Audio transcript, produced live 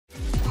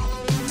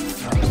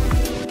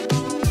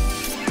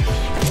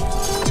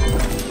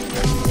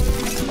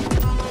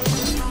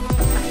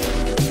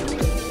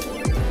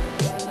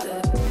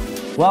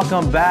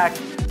Welcome back.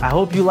 I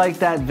hope you liked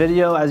that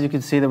video. As you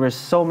can see, there were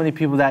so many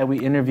people that we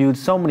interviewed,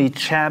 so many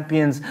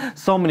champions,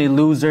 so many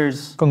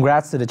losers.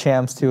 Congrats to the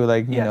champs too.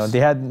 Like, you know, they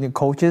had new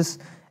coaches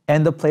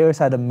and the players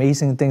had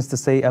amazing things to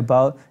say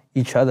about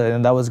each other,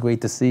 and that was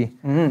great to see.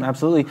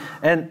 Absolutely.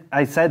 And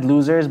I said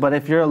losers, but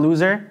if you're a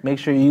loser, make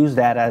sure you use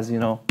that as, you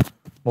know,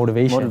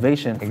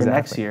 motivation for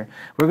next year.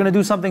 We're going to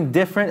do something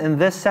different in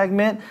this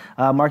segment.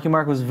 Marky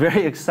Mark was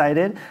very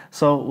excited,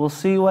 so we'll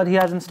see what he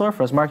has in store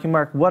for us. Marky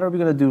Mark, what are we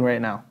going to do right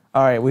now?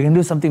 All right, we're going to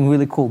do something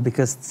really cool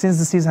because since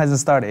the season hasn't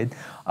started,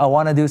 I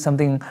want to do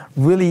something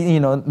really,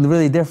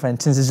 really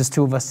different since it's just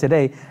two of us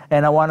today.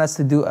 And I want us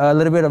to do a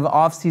little bit of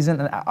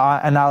off-season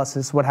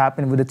analysis, what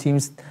happened with the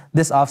teams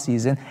this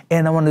off-season,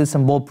 and I want to do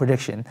some bold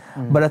prediction.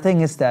 But the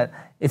thing is that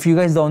if you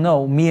guys don't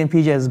know, me and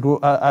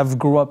PJ have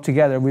grew up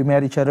together. We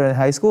met each other in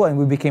high school and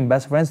we became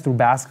best friends through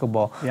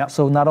basketball.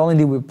 So not only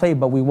did we play,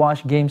 but we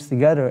watched games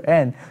together.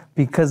 And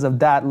because of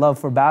that love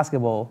for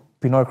basketball,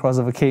 Pinoy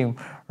Crossover came,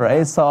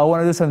 right? So I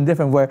want to do something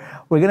different where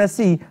we're going to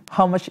see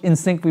how much in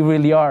sync we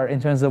really are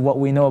in terms of what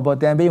we know about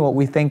the NBA and what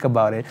we think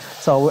about it.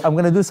 So I'm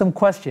going to do some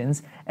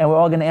questions and we're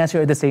all going to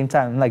answer at the same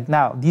time. Like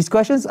now, these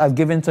questions I've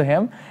given to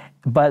him,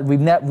 but we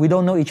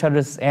don't know each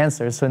other's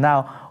answers. So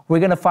now we're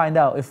going to find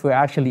out if we're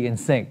actually in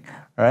sync,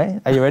 all right?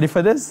 Are you ready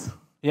for this?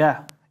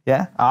 Yeah.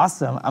 Yeah?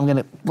 Awesome. I'm going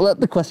to pull up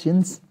the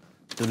questions.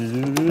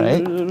 Right?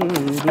 And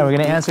we're going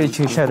to answer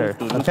each other,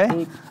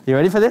 okay? You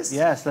ready for this?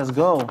 Yes, let's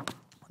go.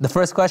 The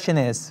first question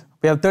is,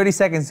 we have 30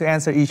 seconds to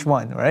answer each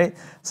one, right?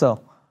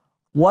 So,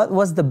 what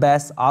was the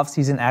best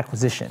off-season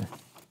acquisition?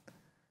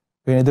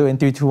 We're going to do it in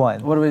 3, 2,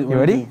 1. What are we, you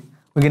ready?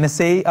 We're going to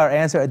say our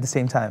answer at the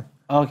same time.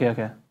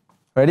 Okay.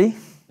 Ready?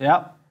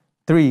 Yep.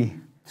 3,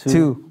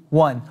 2,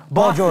 1.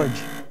 Paul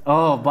George.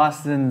 Oh,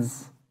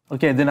 Boston's.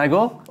 Okay, then I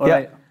go? All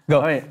right. Go.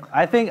 All right.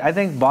 I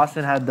think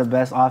Boston had the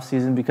best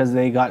offseason because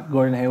they got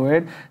Gordon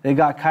Hayward. They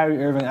got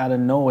Kyrie Irving out of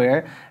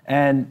nowhere.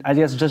 And I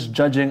guess just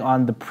judging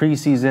on the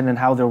preseason and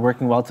how they're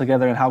working well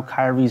together and how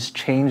Kyrie's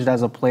changed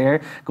as a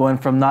player, going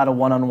from not a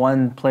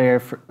one-on-one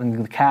player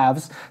in the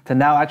Cavs to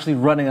now actually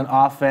running an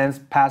offense,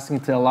 passing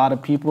to a lot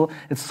of people.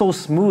 It's so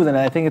smooth, and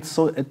I think it's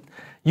so...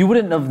 you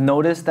wouldn't have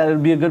noticed that it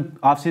would be a good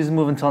offseason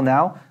move until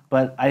now,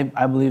 but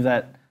I believe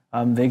that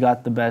they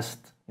got the best,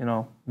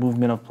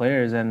 movement of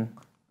players, and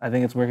I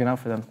think it's working out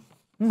for them.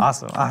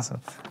 Awesome.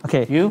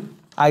 Okay. You?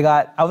 I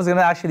was going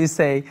to actually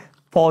say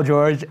Paul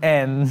George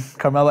and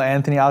Carmelo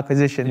Anthony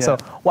acquisition. Yeah. So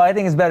why I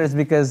think it's better is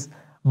because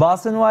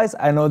Boston-wise,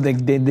 I know they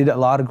did a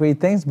lot of great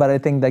things, but I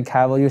think the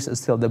Cavaliers is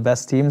still the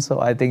best team,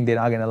 so I think they're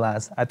not going to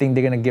last. I think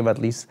they're going to give at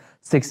least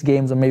 6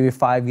 games or maybe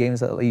 5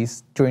 games at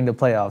least during the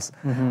playoffs.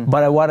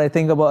 But what I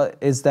think about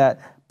is that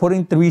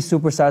putting 3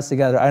 superstars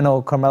together, I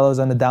know Carmelo's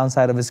on the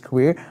downside of his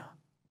career,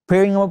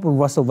 pairing him up with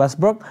Russell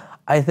Westbrook,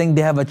 I think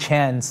they have a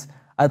chance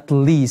at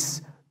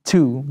least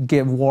to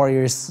give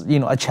Warriors,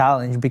 a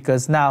challenge,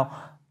 because now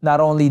not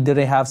only do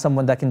they have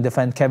someone that can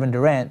defend Kevin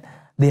Durant,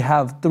 they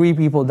have 3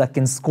 people that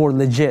can score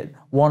legit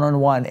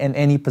one-on-one in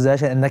any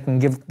possession and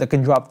that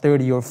can drop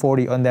 30 or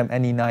 40 on them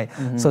any night.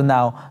 So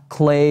now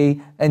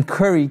Clay and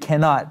Curry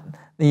cannot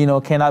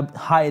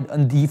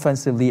hide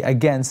defensively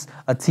against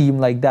a team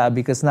like that,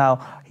 because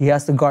now he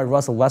has to guard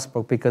Russell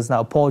Westbrook, because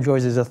now Paul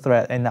George is a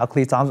threat and now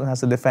Klay Thompson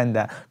has to defend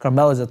that.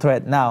 Carmelo is a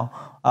threat now.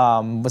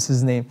 What's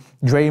his name?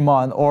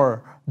 Draymond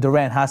or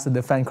Durant has to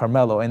defend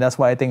Carmelo, and that's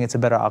why I think it's a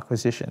better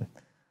acquisition.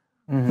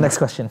 Next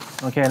question.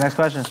 Okay, next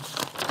question.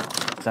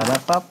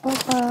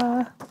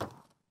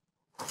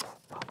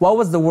 What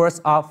was the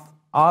worst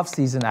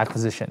off-season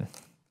acquisition?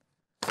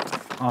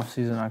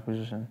 Off-season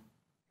acquisition.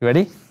 You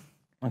ready?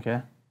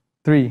 Okay.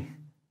 3,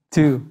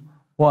 2,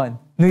 1.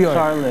 New York.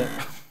 Charlotte.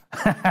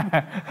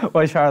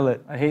 Why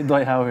Charlotte? I hate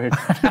Dwight Howard.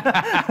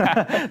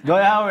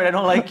 Dwight Howard, I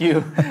don't like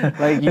you.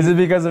 Is it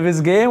because of his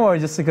game or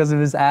just because of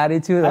his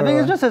attitude? I think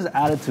it's just his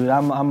attitude.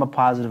 I'm a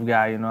positive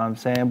guy, you know what I'm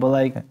saying? But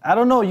I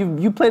don't know.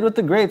 You played with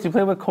the greats. You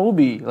played with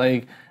Kobe.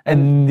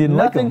 And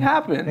nothing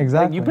happened.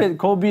 Exactly. You played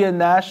Kobe and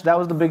Nash. That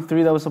was the big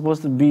 3 that was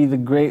supposed to be the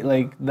great,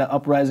 the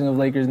uprising of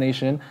Lakers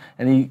Nation.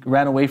 And he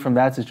ran away from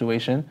that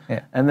situation.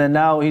 Yeah. And then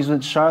now he's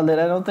with Charlotte.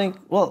 I don't think.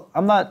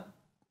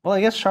 I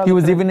guess Charlotte. He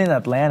was even in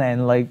Atlanta, and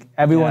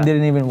everyone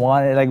didn't even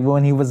want it.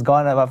 When he was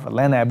gone out of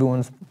Atlanta,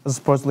 everyone was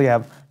supposedly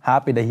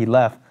happy that he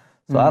left.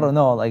 So I don't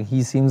know.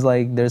 He seems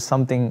like there's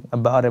something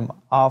about him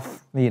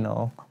off,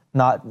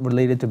 not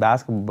related to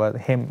basketball, but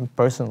him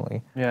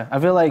personally. Yeah, I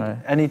feel like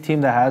any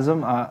team that has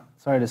him,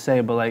 sorry to say,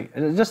 but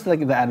it's just the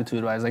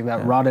attitude-wise,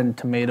 that rotten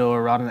tomato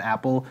or rotten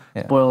apple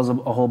spoils a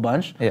whole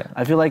bunch. Yeah.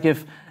 I feel like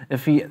if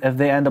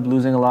they end up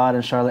losing a lot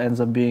and Charlotte ends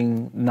up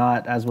being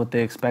not as what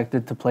they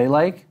expected to play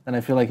then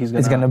I feel like he's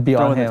gonna be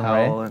throw on in the him,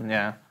 towel. right? And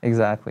yeah.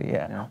 Exactly.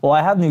 Yeah. Well,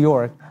 I have New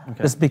York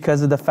just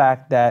because of the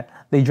fact that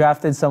they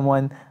drafted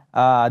someone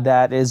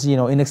that is,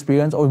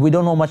 inexperienced, or we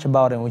don't know much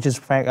about him, which is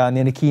Frank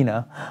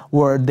Ntilikina,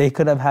 where they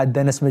could have had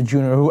Dennis Smith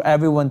Jr., who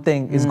everyone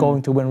thinks is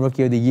going to win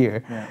Rookie of the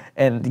Year. Yeah.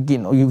 And,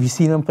 you've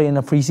seen him play in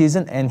the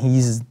preseason, and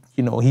he's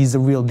the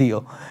real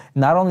deal.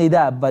 Not only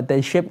that, but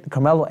they shipped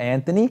Carmelo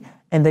Anthony,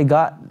 and they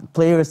got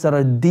players that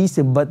are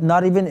decent, but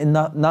not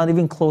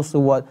even close to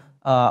what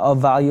a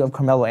value of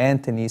Carmelo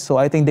Anthony. So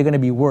I think they're going to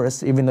be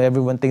worse, even though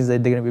everyone thinks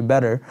that they're going to be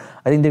better.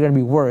 I think they're going to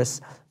be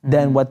worse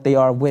than what they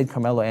are with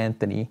Carmelo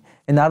Anthony.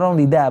 And not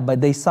only that,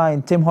 but they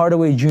signed Tim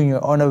Hardaway Jr.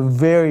 on a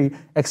very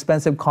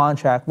expensive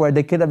contract where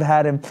they could have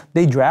had him,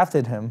 they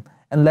drafted him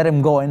and let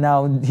him go, and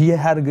now he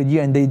had a good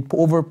year, and they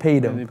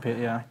overpaid him.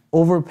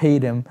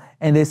 Overpaid him,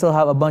 and they still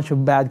have a bunch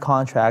of bad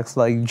contracts,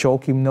 like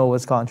Joakim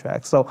Noah's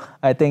contract. So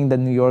I think that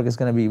New York is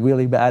going to be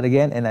really bad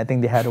again, and I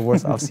think they had a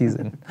worse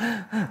offseason.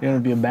 You're going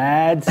to be a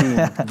bad team.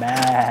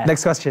 Bad.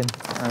 Next question.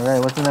 All right,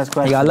 what's the next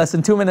question? You got less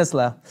than 2 minutes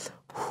left.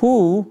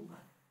 Who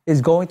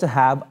is going to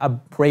have a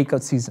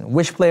breakout season?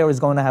 Which player is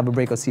going to have a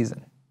breakout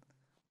season?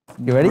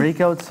 You ready?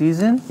 Breakout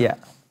season? Yeah.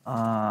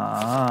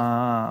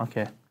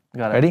 Okay.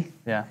 Got it. Ready?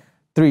 Yeah.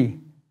 3,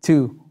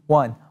 2,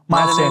 1.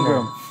 Brandon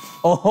Ingram.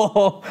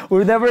 Oh,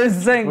 we're never in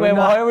sync, man.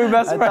 Why are we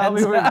best friends? I thought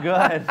we were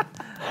good.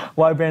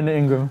 Why Brandon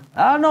Ingram?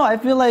 I don't know. I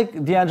feel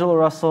like D'Angelo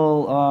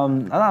Russell,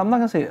 I'm not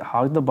going to say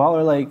hog the ball,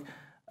 or like,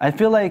 I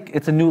feel like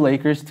it's a new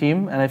Lakers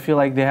team, and I feel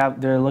like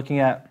they're looking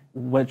at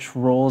which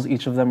roles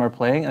each of them are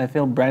playing, and I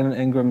feel Brandon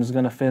Ingram is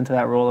going to fit into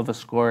that role of a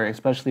scorer,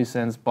 especially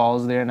since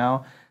Ball's there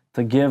now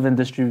to give and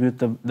distribute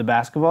the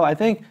basketball, I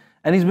think.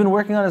 And he's been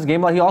working on his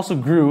game. Like, he also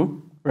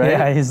grew, right?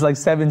 Yeah, he's like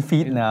 7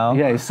 feet now.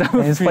 Yeah, he's 7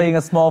 feet. He's playing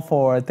a small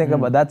forward. Think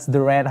about that's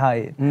Durant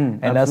height.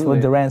 And that's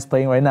what Durant's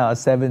playing right now, a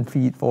 7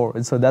 feet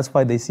forward. So that's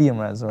why they see him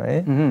as,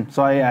 right?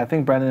 So I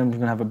think Brandon Ingram's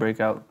going to have a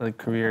breakout, like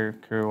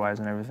career-wise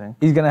and everything.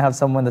 He's going to have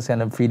someone that's going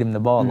to feed him the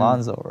ball,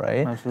 Lonzo,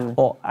 right? Absolutely.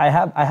 Well, I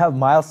have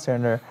Miles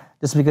Turner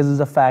just because of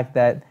the fact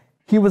that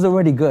he was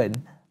already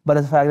good, but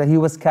the fact that he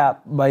was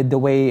capped by the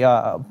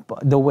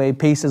way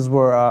paces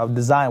were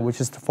designed,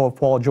 which is for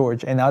Paul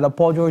George. And now that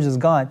Paul George is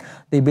gone,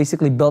 they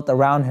basically built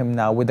around him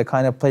now with the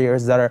kind of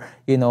players that are,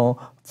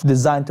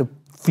 designed to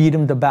feed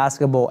him the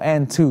basketball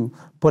and to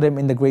put him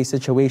in the great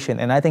situation.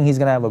 And I think he's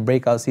going to have a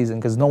breakout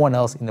season because no one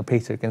else in the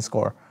Pacers can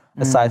score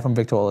aside from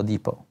Victor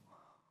Oladipo.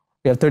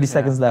 We have 30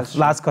 seconds left.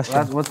 Last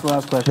question. What's the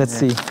last question? Let's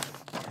see.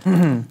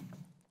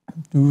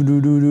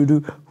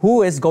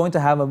 Who is going to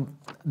have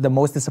the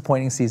most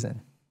disappointing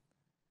season?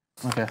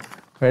 Okay.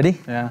 Ready?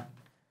 Yeah.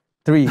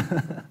 3,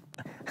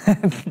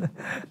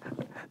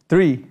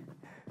 3,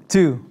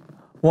 2,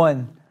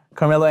 1.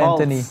 Carmelo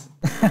Anthony.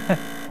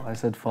 I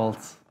said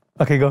false.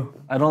 Okay, go.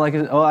 I don't like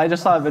it. Oh, I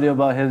just saw a video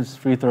about his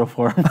free throw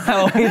form.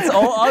 It's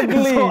all ugly.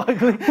 It's so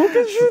ugly. Who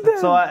can shoot that?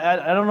 So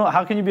I don't know.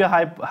 How can you be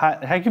how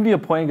can you be a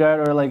point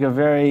guard or like a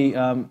very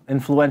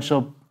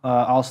influential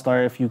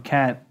all-star if you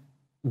can't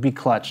be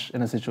clutch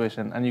in a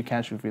situation and you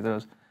can't shoot free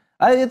throws?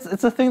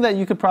 It's a thing that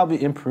you could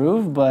probably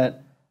improve,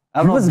 but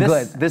I don't know. He was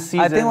good. This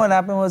season, I think what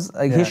happened was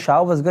his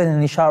shot was good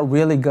and he shot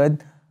really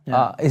good.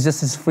 Yeah. It's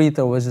just his free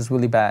throw was just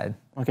really bad.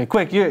 Okay,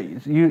 quick. You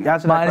answer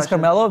that Mine is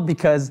question. Carmelo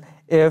because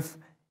if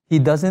he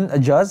doesn't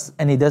adjust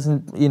and he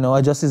doesn't,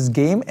 adjust his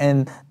game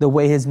and the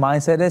way his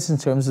mindset is in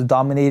terms of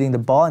dominating the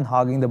ball and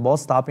hogging the ball,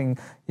 stopping,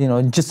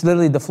 just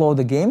literally the flow of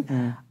the game,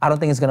 I don't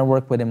think it's gonna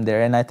work with him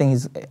there. And I think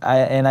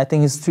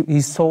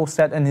he's so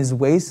set in his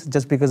ways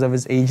just because of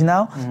his age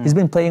now. He's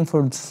been playing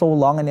for so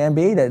long in the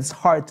NBA that it's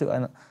hard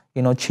to,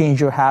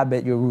 change your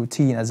habit, your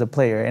routine as a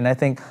player. And I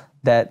think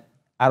that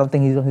I don't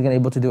think he's gonna be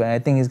able to do it. And I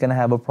think he's gonna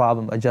have a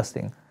problem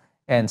adjusting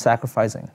and sacrificing.